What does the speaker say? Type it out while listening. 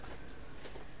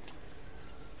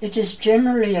It is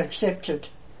generally accepted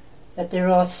that there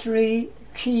are 3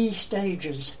 key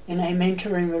stages in a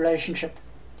mentoring relationship,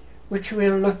 which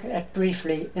we'll look at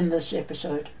briefly in this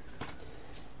episode.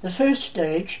 The first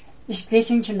stage is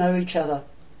getting to know each other.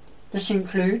 This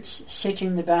includes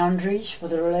setting the boundaries for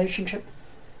the relationship,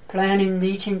 planning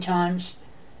meeting times,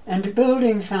 and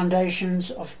building foundations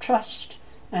of trust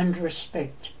and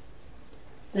respect.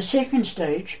 The second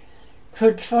stage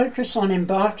could focus on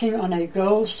embarking on a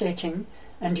goal-setting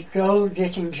and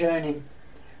goal-getting journey,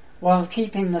 while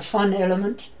keeping the fun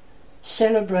element,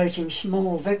 celebrating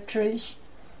small victories,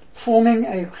 forming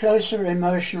a closer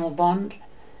emotional bond,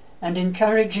 and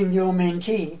encouraging your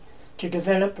mentee to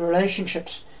develop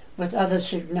relationships with other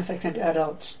significant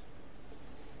adults.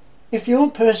 If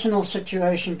your personal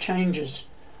situation changes,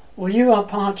 or you are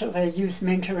part of a youth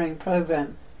mentoring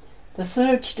program, the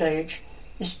third stage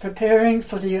is preparing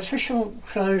for the official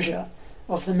closure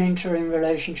of the mentoring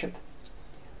relationship.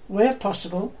 Where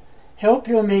possible, help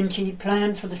your mentee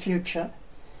plan for the future,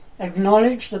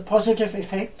 acknowledge the positive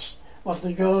effects of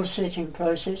the goal-setting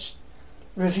process,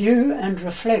 review and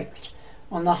reflect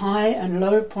on the high and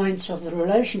low points of the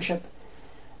relationship,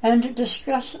 and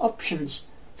discuss options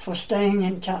for staying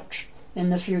in touch in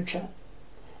the future.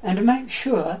 And make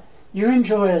sure you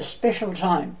enjoy a special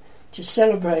time to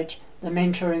celebrate the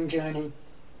mentoring journey.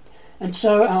 And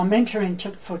so our mentoring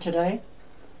tip for today: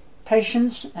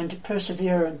 patience and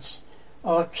perseverance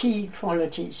are key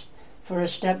qualities for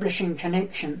establishing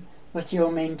connection with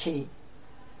your mentee.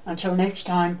 Until next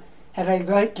time, have a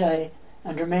great day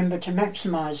and remember to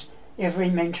maximize every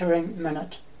mentoring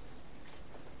minute.